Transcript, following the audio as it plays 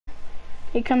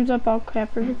It comes up all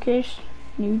case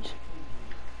nudes.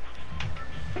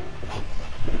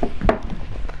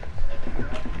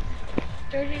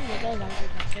 Dirty nigga, laundry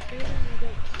basket.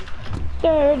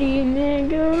 Dirty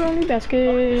nigga, laundry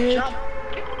basket.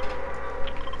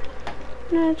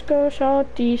 Let's go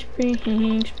salty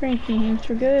springs for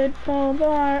good for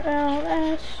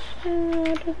RLS.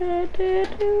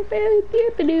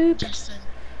 Justin.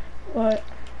 What?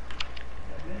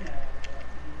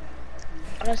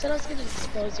 I said I was gonna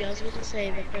expose you. I was gonna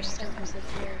say the first time was a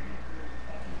dare.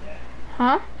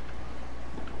 Huh?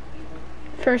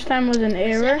 First time was an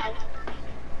error?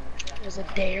 It was a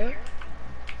dare?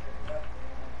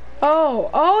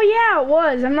 Oh yeah, it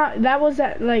was. That was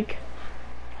that, like,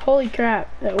 holy crap,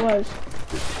 it was.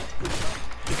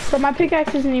 But my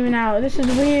pickaxe isn't even out. This is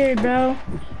weird, bro.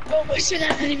 Oh, my shit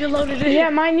hasn't even loaded in.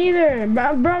 Yeah, mine neither.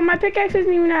 Bro, my pickaxe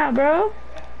isn't even out, bro.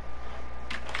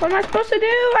 What am I supposed to do?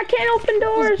 I can't open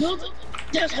doors.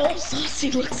 That whole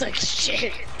saucy looks like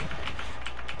shit.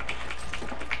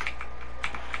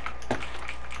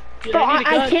 Dude, Bro,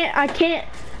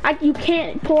 you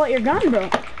can't pull out your gun, bro.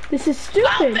 This is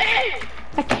stupid.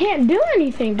 I can't do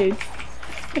anything, dude.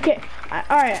 Okay,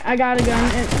 alright, I got a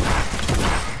gun.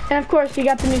 And of course, you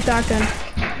got the new shotgun.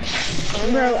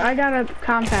 Bro, I got a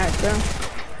compact, bro.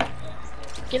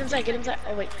 Get inside, get inside.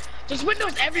 Oh, wait. There's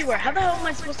windows everywhere. How the hell am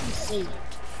I supposed to be safe?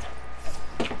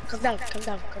 Come down, come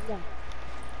down, come down.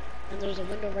 And there's a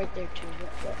window right there, too.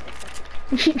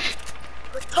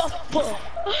 What?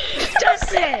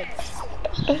 Justin!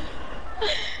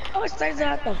 Oh, it's starting to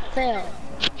have to fail.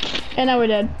 And now we're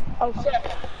dead. Oh, shit.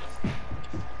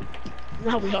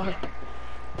 Now we are.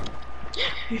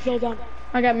 We fell down.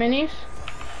 I got minis.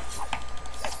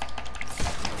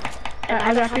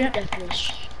 I got you.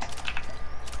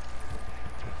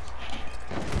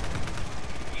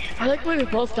 I like when we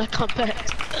both got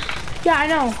compact. Yeah, I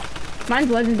know. Mine's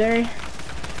legendary.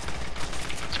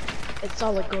 It's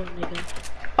solid gold, nigga.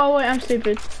 Oh wait, I'm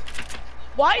stupid.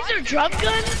 Why is there drum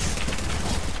guns?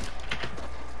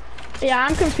 Yeah,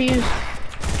 I'm confused.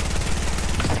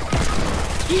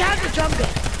 He has a drum gun,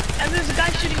 and there's a guy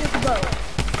shooting with a bow.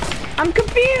 I'm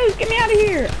confused. Get me out of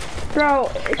here, bro.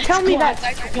 Tell me that.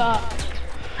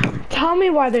 Tell me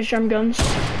why there's drum guns.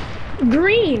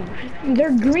 Green.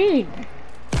 They're green.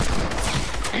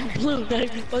 And blue, not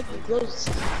even fucking close.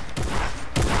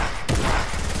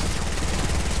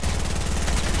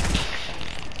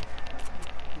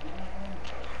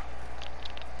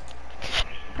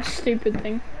 A stupid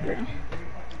thing, bro.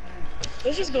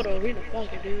 Let's just go to arena,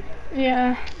 fuck it, dude.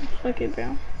 Yeah, fuck it,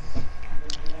 bro.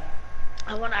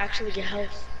 I want to actually get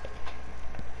health.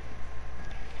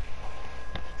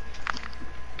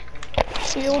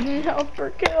 Shield and health per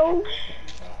kill.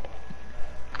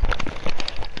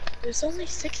 There's only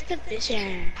 6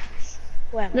 divisions.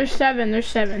 Where am I? There's 7. There's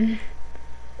 7.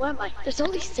 Where am I? There's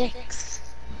only 6.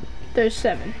 There's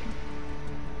 7.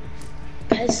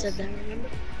 Pez said that, remember?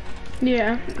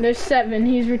 Yeah, there's 7.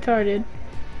 He's retarded.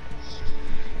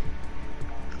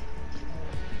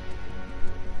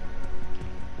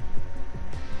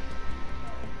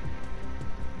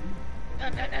 No.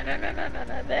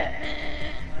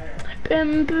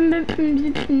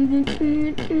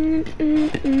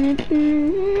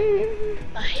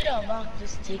 I hate how long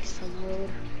this takes to load.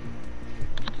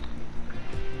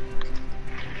 I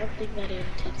don't think that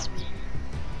irritates me.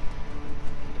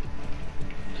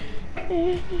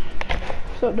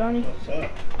 What's up, Donnie?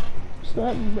 What's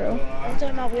up, bro? One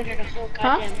time I waited a whole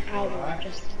goddamn hour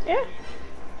just. Yeah.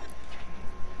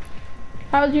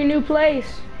 How's your new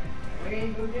place? We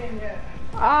ain't moved in yet.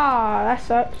 Ah, that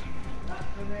sucks.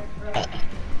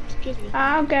 Excuse me.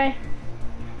 Ah, okay.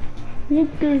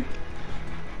 Good.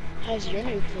 How's your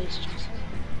new place, Justin?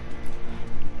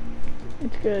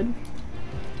 It's good.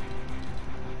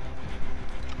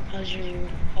 How's your new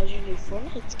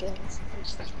Fortnite skills?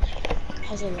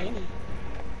 How's Elena?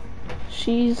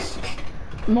 She's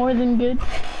more than good.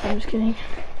 I'm just kidding.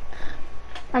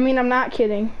 I mean, I'm not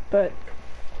kidding, but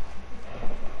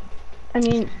I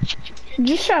mean,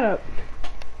 just shut up.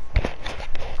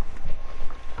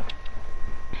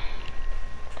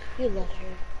 You love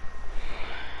her.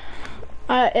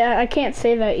 I can't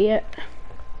say that yet.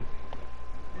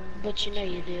 But you know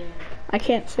you do. I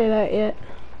can't say that yet.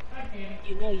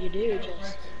 You know you do,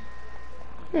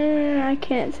 Justin. I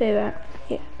can't say that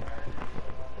yet.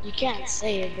 You can't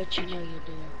say it, but you know you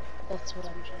do. That's what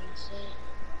I'm trying to say.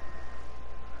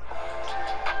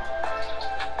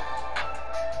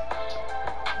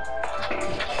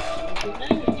 You know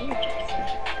you do, Justin.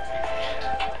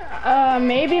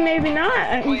 Maybe, maybe not.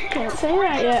 I can't say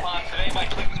that yet.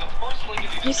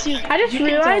 You see, I just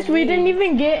realized we didn't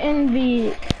even get in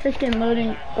the freaking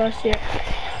loading bus yet.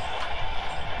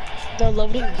 The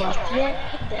loading bus yet?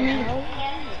 What the hell?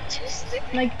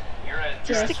 Autistic? Like, You're at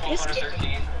Autistic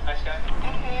 13, nice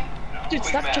guy. Dude,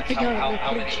 stop Max, tripping out.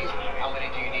 how many do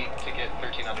you need to get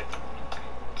 1300?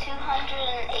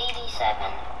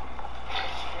 287.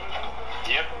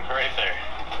 Yep, right there.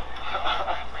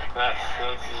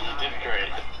 You did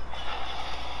great.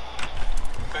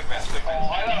 Quick math, quick math.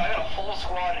 Oh, I got a full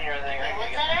squad and everything. Wait, was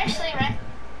that actually right?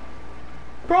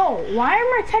 bro, why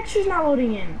are my textures not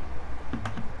loading in?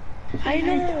 I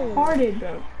know. Retarded,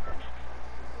 bro.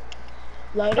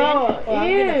 Load Oh, in, or I'm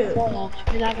ew. gonna fall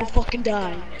and I will fucking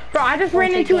die. Bro, I just Oh,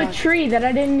 ran thank into a God. tree that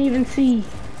I didn't even see.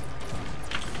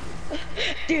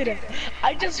 Dude,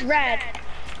 I just ran.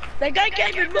 That guy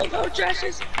can't even move how trash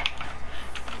is.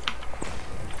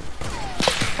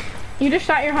 You just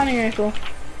shot your hunting rifle.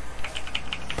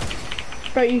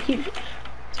 Bro, you keep...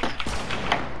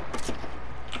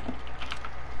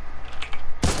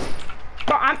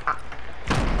 Bro,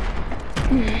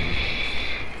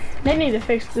 They need to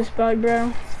fix this bug,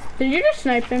 bro. Did you just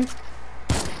snipe him?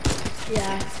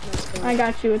 Yeah, let's go. I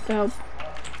got you with the help.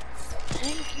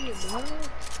 Thank you, bro.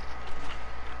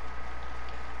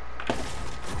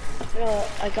 Yo,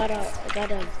 I got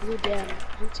a blue damn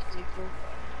hunting rifle.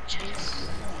 Chase.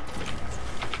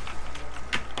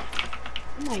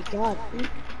 Oh my god, dude.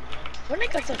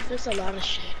 Fortnite got to fix a lot of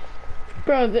shit.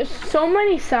 Bro, there's so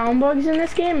many sound bugs in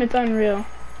this game, it's unreal.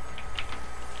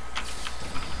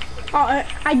 Oh,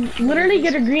 I literally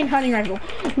get a green hunting rifle.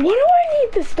 What do I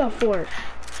need this stuff for?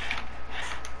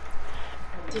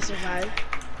 To survive.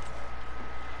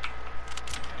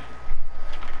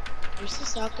 There's the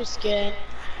soccer skin.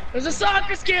 There's a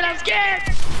soccer skin, I'm scared!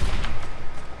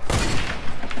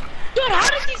 Dude, how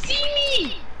did he see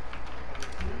me?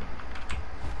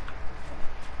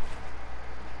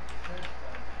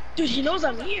 Dude, he knows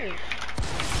I'm here.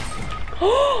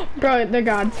 Bro, they're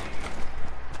gods.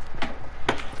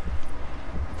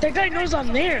 That guy knows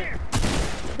I'm there.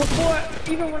 Before,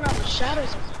 even when I was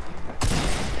shadows.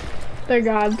 They're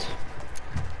gods.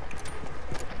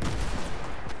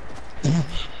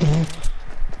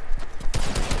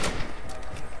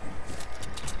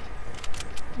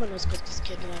 Come on, let's go this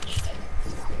kid watch.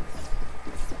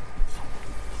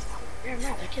 Yeah,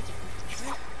 man, that kid's a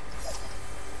fucking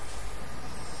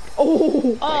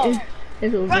Oh! Oh,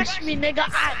 It's over. rush me, nigga,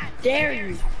 I dare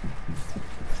you.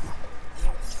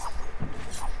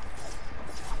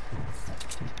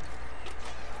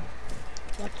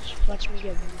 Watch me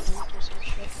get one point or some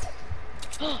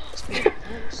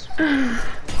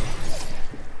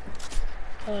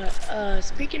shit.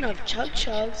 Speaking of chug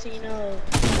chugs, you know.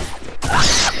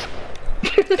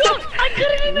 Dude, I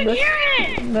couldn't even hear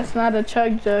it! That's not a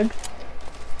chug jug.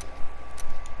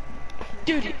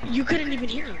 Dude, you couldn't even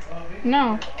hear it.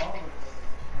 No.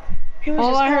 He was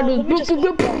All just, I heard "Oh, was let me boop, just boop,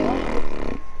 fuck boop.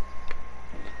 that up."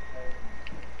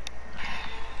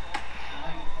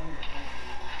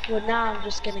 Well, now I'm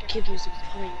just gonna give you some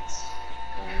points.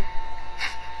 Alright?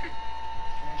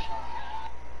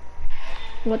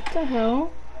 What the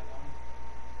hell?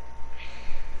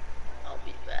 I'll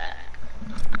be back.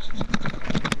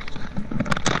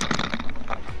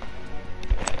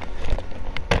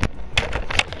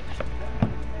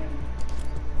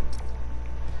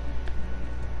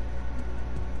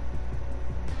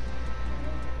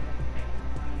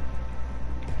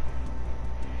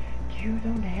 You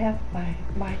don't have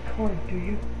my cord, do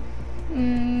you?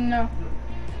 No.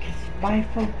 Because my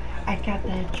phone, I got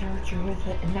that charger with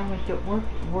it, and now it don't work.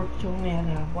 It works only on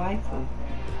a Wi-Fi.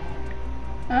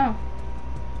 Oh.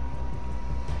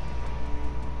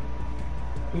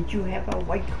 Did you have a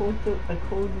white cord, a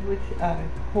cord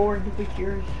with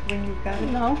yours when you got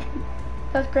it? No.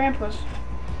 That's Grandpa's.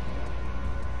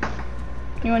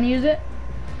 You want to use it?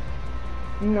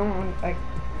 No,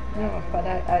 no, but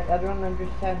I don't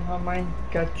understand how mine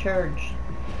got changed.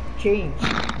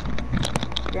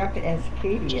 Grab it as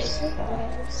Katie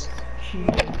as she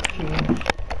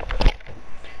changed.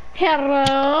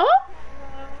 Hello?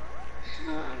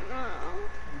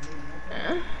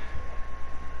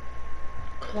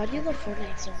 Why do you love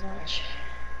Fortnite so much?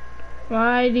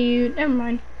 Why do you... Never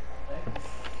mind.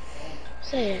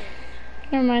 Say it.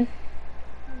 Never mind.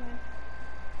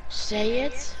 Say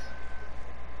it.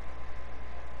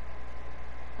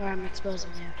 Or I'm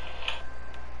exposing you.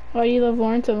 Why do you love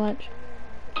Lauren so much?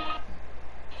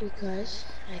 Because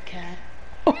I can.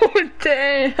 Oh,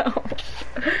 damn.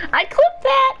 I clipped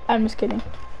that. I'm just kidding.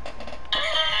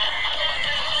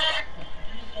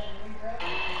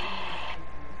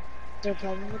 Is there a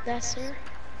problem with that, sir?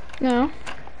 No.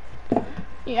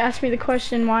 You asked me the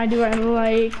question, why do I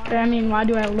love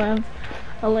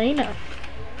Elena?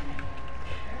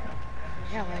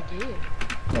 Yeah, well, I did.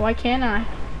 Why can't I?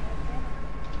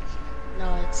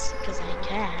 No, it's because I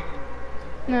can.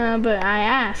 No, but I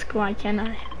ask, why can't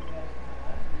I?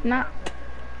 Not.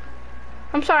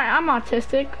 I'm sorry, I'm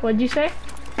autistic. What'd you say?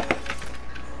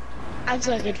 I'm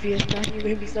so confused now. You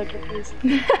made me so confused.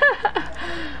 I'm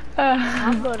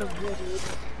I'm gonna blue, dude.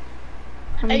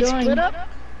 Hey, going. split up?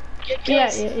 Get Yeah,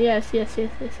 kills. yes.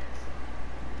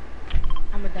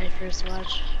 I'm gonna die first,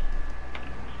 watch.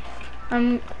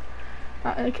 I'm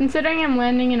considering I'm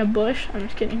landing in a bush. I'm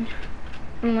just kidding.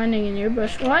 I'm landing in your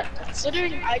bush. What?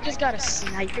 Considering I just got a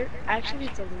sniper. Actually,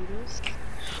 it's a Ludos.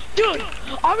 Dude,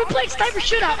 are we playing sniper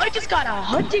shootout? I just got a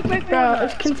hunting rifle. Bro,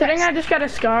 and a considering I express. just got a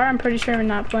scar, I'm pretty sure we're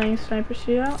not playing sniper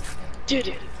shootout.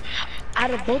 Dude,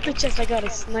 out of both the chests, I got a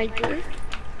sniper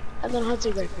and then a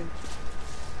hunting rifle.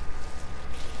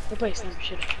 We're playing sniper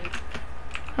shootout, dude.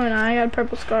 Oh no, I got a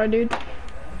purple scar, dude.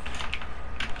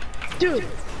 Dude,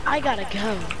 I gotta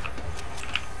go.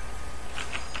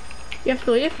 You have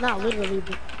to leave? Not literally,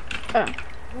 but Oh.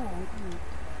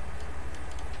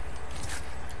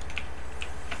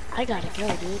 I gotta go,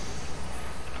 dude.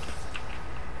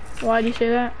 Why'd you say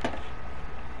that?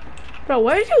 Bro,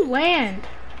 where'd you land?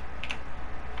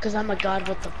 Cause I'm a god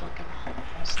with the fucking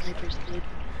snipers, dude.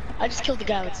 I just killed the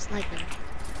guy with the sniper.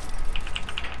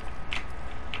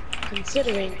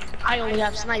 Considering I only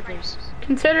have snipers.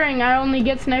 Considering I only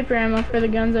get sniper ammo for the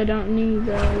guns I don't need,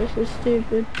 though. This is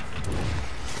stupid.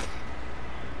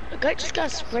 The guy just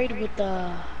got sprayed with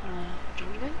the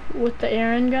drone gun. With the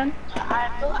Aaron gun?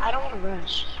 I don't want to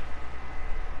rush.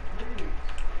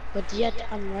 But yet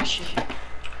I'm rushing.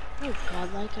 Oh,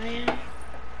 godlike I am.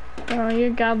 Oh,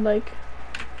 you're godlike.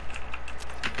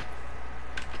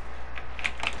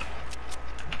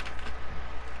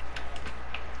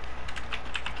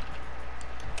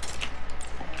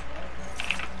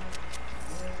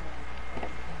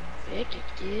 Fake it,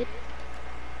 dude.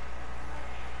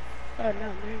 Oh no,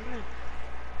 no.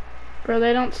 Bro,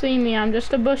 they don't see me. I'm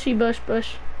just a bushy bush.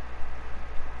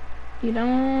 You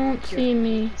don't see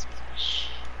me.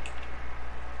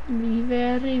 Be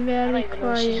very, I don't very even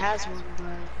know if she quiet. has one, but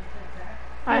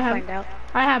I we'll have. find out.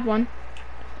 I have one.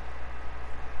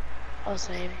 I'll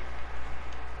save.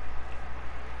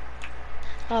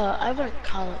 I wouldn't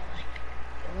call it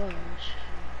like bush.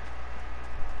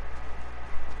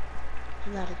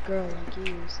 I'm not a girl like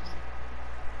you, so.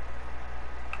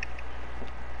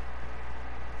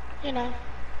 You know.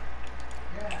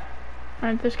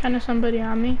 Alright, there's kind of somebody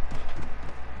on me.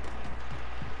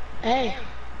 Hey,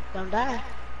 don't die.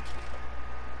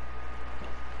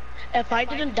 If I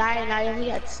didn't die and I only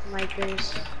had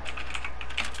snipers.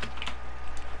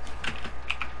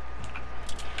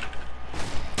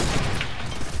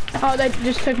 Oh, they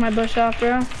just took my bush off,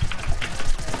 bro.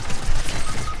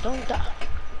 Don't die.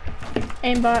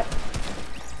 Aimbot.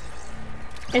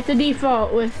 It's a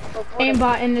default with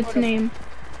aimbot in its name.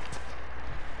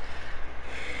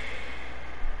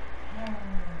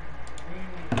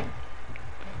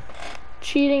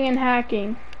 Cheating and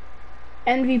hacking.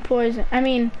 Envy poison. I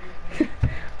mean,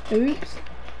 oops.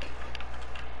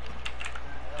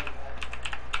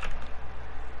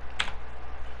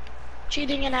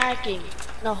 Cheating and hacking.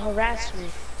 No,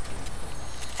 harassment.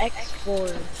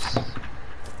 X-Force.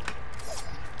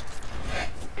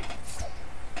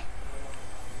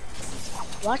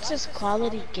 Watch this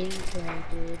quality gameplay,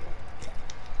 dude.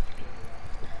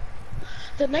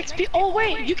 The next oh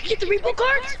wait, you can get the reboot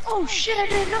cards? Oh shit, I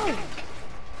didn't know.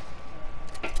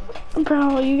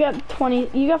 Bro, you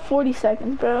got 40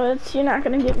 seconds, bro. You're not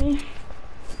gonna get me.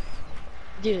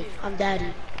 Dude, I'm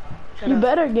daddy. Shut You up.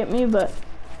 better get me, but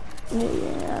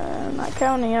yeah, I'm not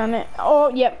counting on it. Oh,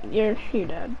 yep, you're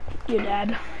dad. You're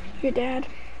dad.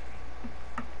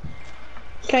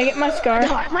 Can I get my scar?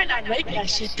 No, I might not make that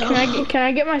shit though. Can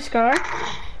I get my scar?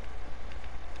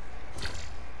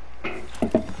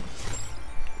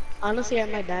 Honestly, I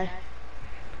might die.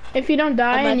 If you don't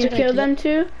die and you Imagine I kill did. them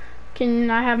too, can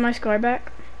I have my scar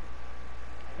back?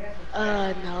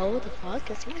 No, the fuck?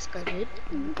 I see my scar, dude.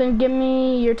 Then give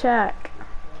me your tack.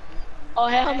 Oh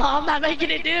hell no, I'm not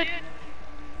making it, dude.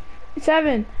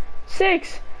 7,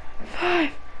 6, 5,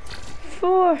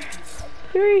 4,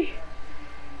 3,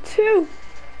 2.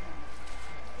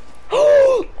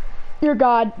 You're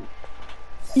God.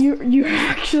 You're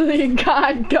actually a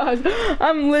god, dog.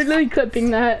 I'm literally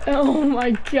clipping that. Oh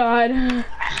my god.